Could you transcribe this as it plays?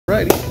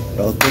Alrighty,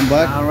 welcome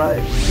back.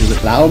 Alright. To the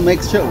Flour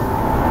Mix Show.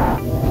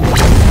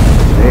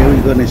 Today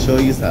we're going to show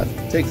you some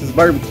Texas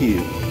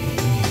barbecue.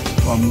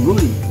 From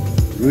Rudy.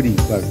 Rudy's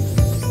barbecue.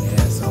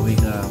 Yeah, so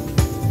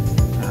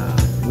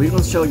we're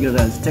gonna show you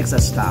the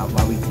Texas style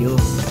barbecue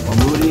from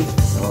Rudy.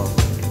 So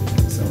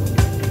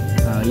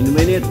in a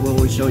minute we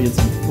will show you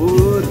some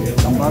food,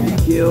 some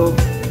barbecue.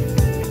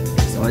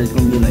 So it's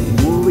gonna be like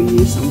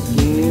movies, some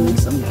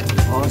games, some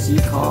RC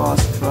cars,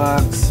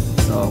 trucks,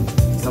 so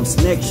some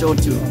snack show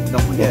too.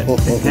 Don't forget.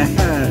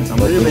 Some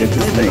little bit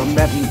of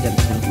badminton.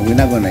 We're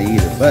not gonna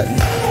eat it, but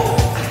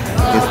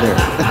it's there.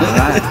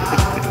 Alright.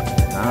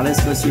 Now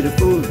let's go see the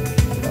food.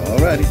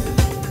 Alrighty.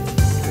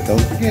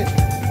 Don't forget,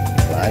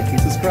 like and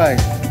subscribe.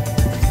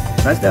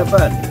 Press that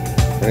button.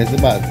 Press the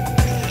button.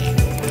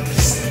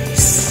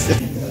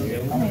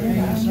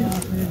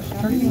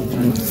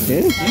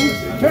 Okay.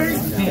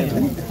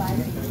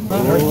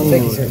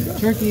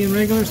 Turkey and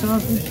regular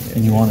sausage.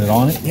 And you want it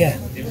on it? Yeah.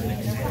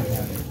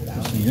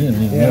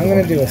 Yeah, I'm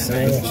gonna do a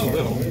sandwich.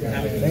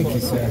 Thank you,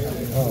 sir.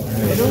 Oh,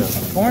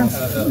 corn?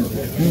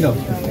 No.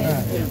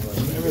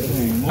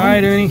 All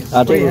right, Ernie.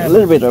 I'll take a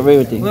little bit of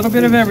everything. A little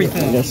bit of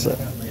everything. Yes, sir.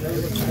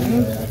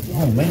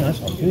 Oh man, that's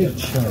a good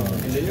chunk.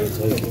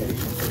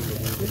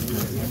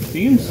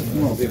 Beans?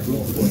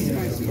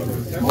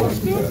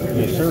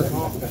 Yes, sir.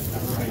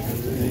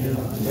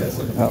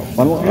 Oh,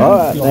 one more. All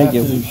right, thank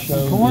you.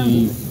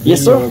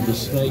 Yes, sir. Of the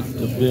snake,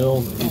 the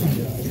bill.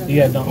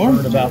 You have not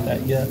heard about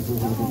that yet.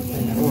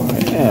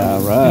 Yeah, all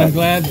And right. I'm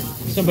glad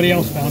somebody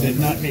else found it,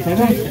 not me.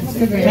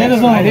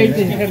 Santa's on. I hate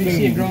to have you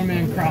see a grown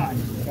man cry.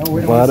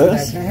 Butter.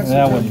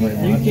 That wasn't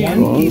very You much. can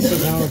eat the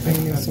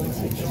jalapeno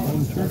sausage.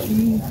 One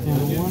turkey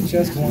and one.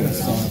 Just one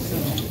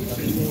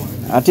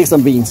sausage. I'll take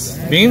some beans.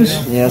 Beans?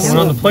 Yes. One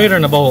on the plate or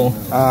in the bowl?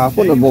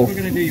 Put in the bowl. We're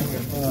gonna do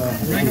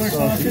regular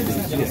sausage.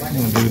 I'm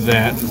gonna do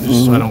that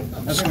just so I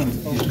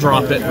don't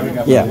drop it.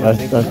 Yeah,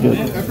 that's good.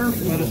 Pepper,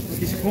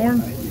 piece of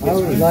corn. I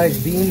would like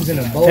beans in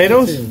a bowl.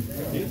 Potatoes? Too.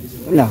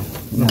 No.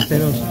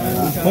 Potatoes.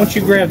 Why don't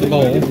you grab the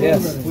bowl?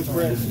 Yes.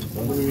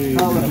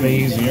 That'll be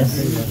easier.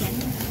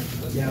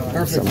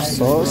 Some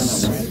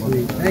sauce.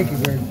 Thank you,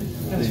 Greg.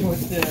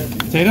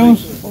 Potatoes?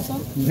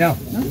 No.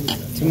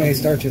 Too many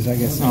starches, I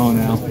guess. Oh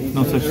no,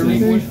 no such thing.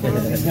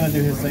 He's gonna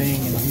do his thing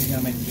and he's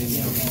gonna make the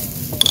video.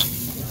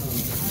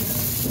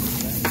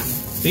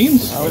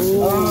 Beans?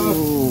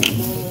 Oh.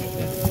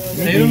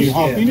 Potatoes?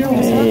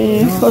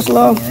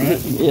 Coleslaw?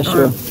 Yeah,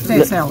 sure.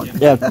 Salad.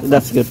 Yeah,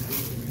 that's good.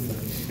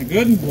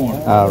 Good and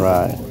warm. All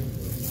right.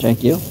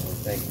 Thank you.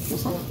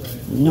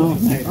 No,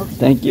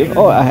 thank you.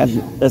 Oh, I had.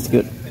 That's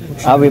good.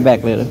 I'll be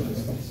back later.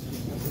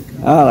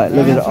 All right.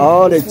 Look at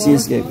all the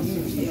cheesecake.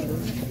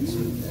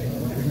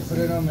 Put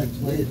it on my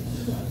plate.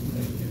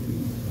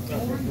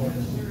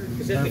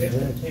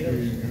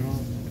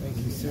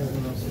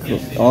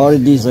 All the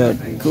dessert,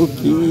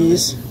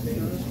 cookies.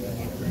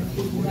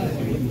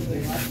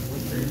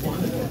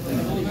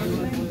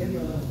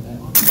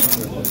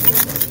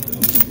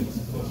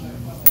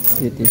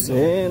 It is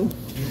in.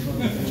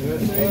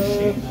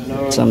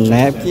 Some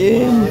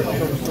napkin.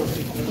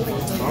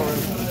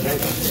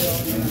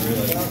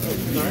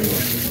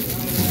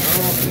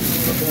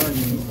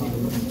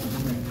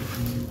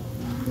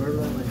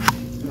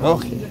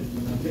 Okay.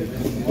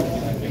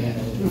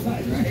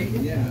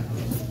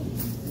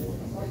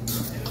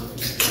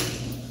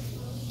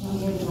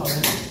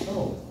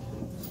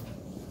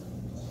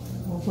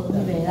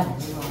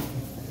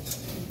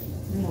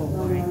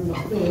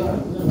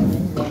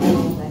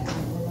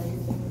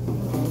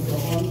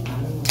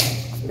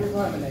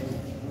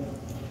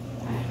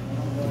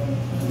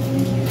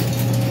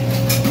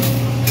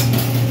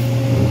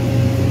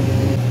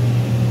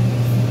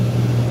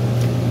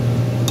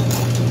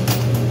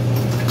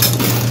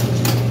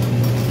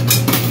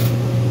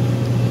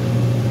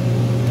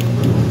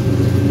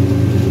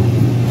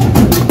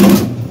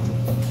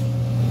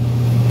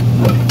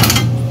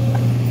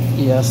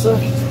 Yes, sir.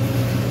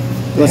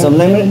 Want some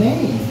lemon?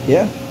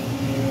 Yeah.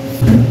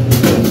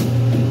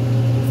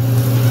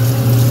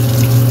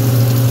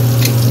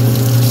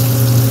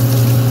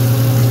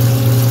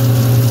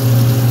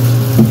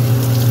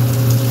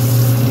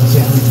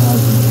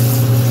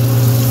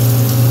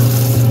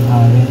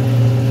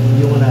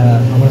 You wanna?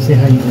 I wanna see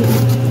how you do it.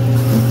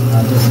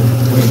 Just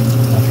wait.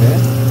 Okay.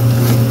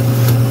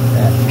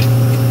 Yeah.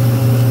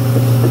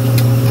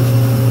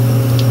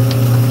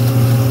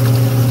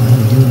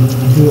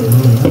 You do it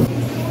really.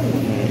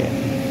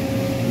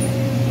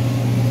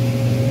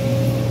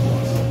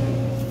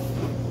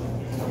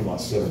 He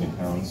lost 70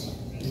 pounds.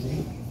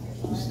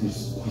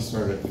 He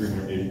started at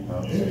 380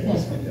 pounds. So he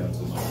has to get down to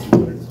like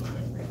 200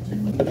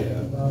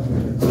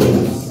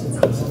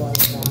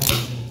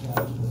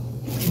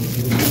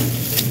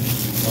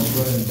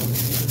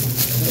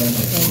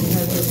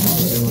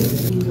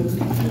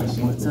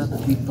 What's up,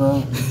 people?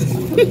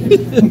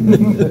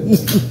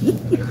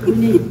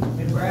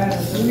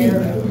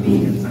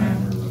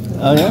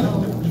 Oh yeah?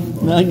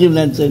 No, I'll give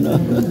that say no.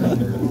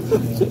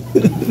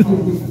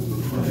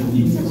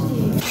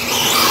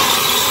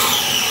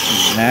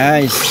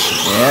 Nice,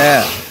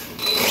 yeah.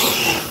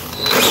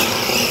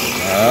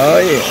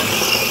 here.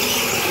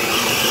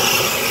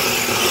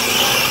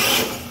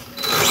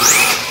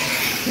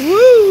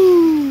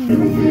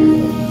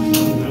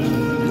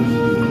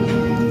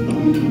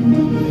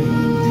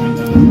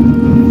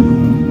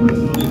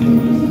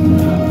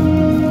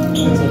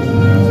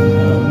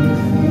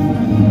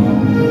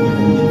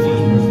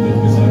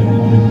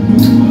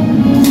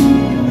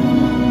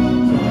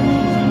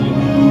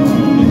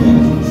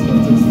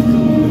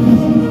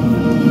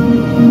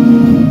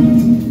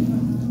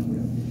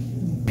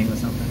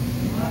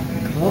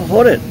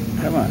 Hold it.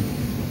 Come on.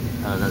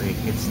 Oh, is that a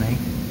kid snake?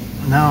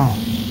 No.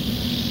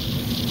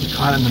 We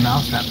caught it in the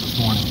mouse trap this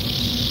morning.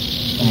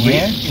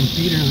 Where? In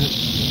feeders.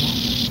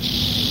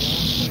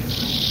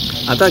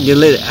 I thought you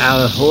let it out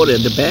and hold it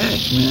in the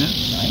bag, man.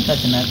 I ain't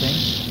touching that thing.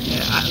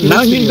 Yeah,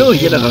 now you know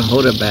you gotta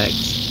hold it back.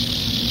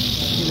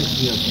 He looks to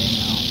be okay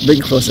now.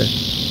 Bring closer.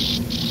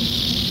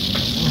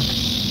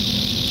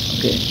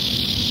 Okay.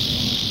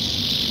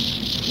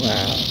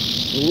 Wow.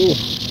 Ooh.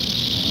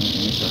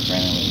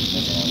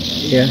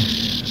 Yeah.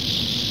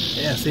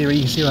 Yeah, see where you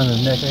can see on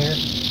his neck right here?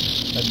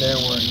 Right there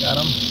where it got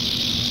him.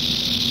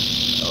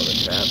 Oh, the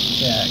trap.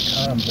 Yeah, it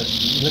caught him, but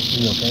he looks to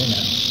be okay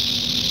now.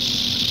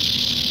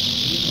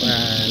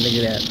 Wow, look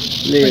at that.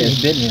 He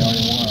bit me all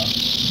he wanted.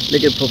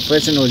 Look at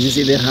professional. You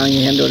see how you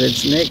handle that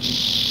snake?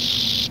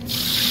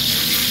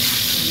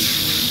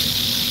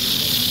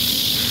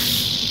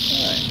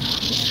 Alright,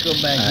 let's go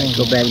back in. Alright,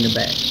 go back in the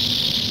bag.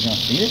 You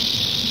gonna feed it?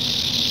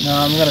 No,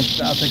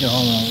 I'll take it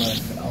home and I'll let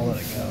it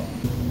go.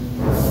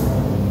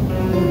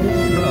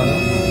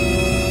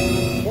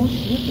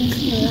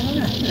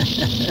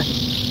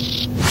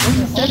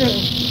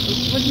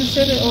 What you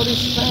said all this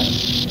stuff?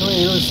 No,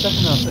 it was stuck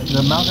in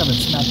the mouth of it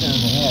snapped in the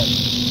head.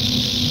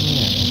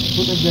 Yeah.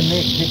 Put on your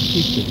neck, take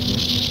pictures.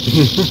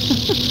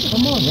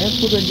 Come on, man.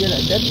 Put on your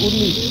neck. That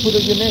only. Put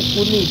on your neck.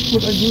 Only.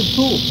 Put on you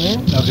too,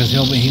 man. No, because he's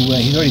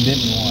already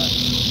bitten me once.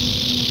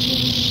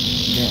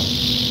 Yeah.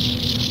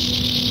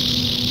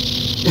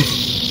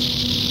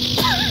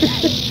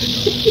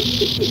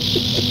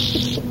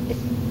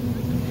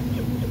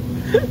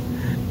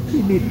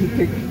 You need to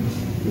take.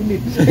 You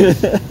need to.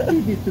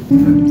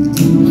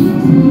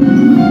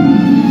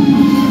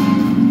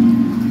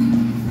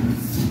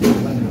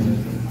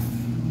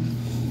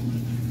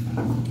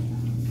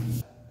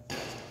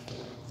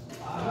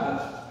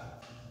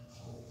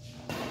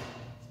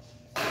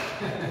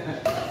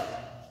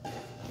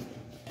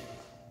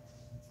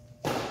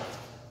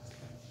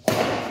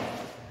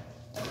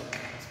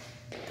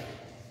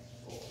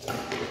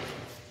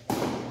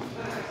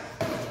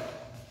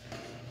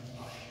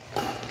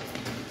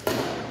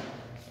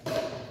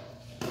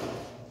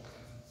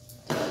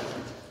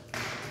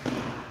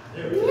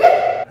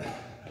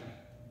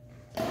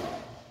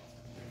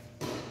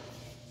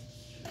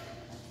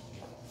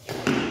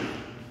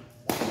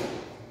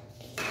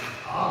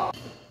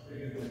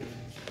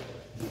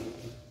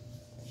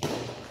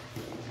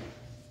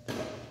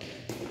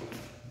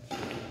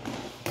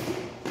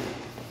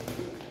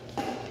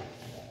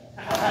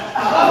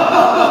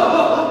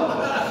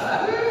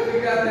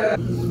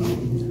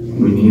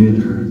 We needed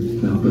her to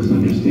help us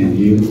understand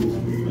you.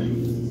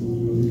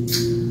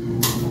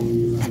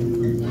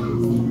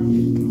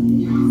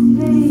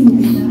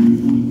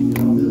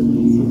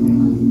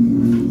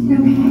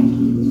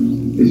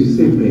 Did you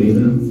say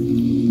Beta?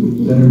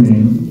 Is that her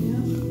name?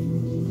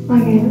 I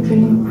gave it to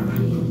you.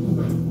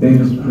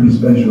 Beta's pretty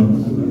special.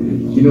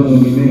 You know when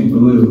we made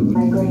Blue. I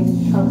agree.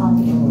 I'll talk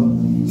to you.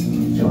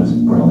 She was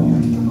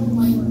brilliant.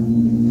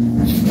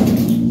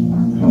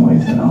 No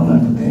ways that I'll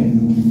have to pay.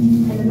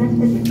 And the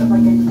metaphysics of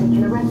identity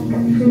can arrest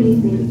and truly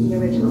be the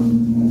original.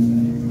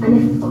 And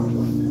if it's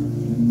possible,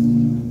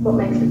 what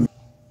makes it?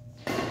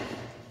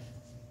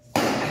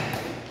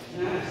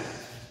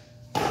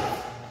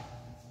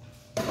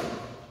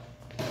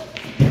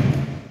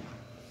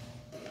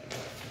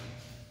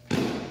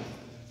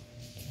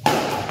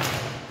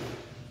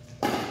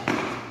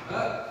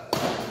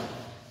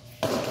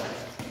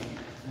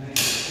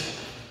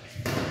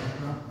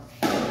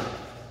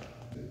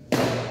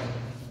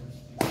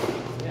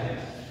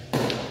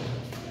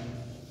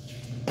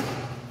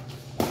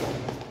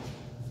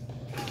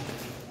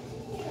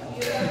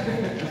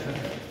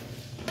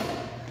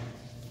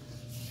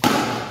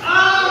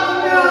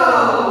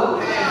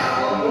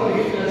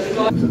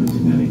 Because of the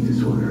genetic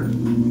disorder.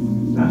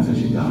 That's how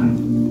she died.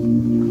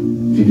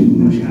 She didn't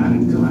know she had it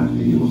until after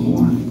you were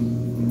born.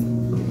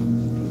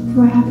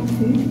 Do I have it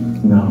too?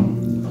 No.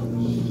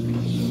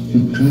 She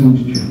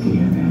changed your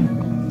DNA.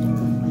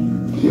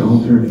 She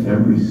altered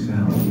every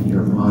cell in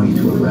your body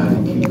to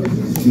eradicate the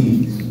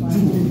disease.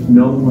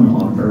 No one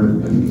on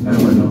Earth could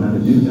ever know how to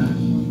do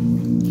that.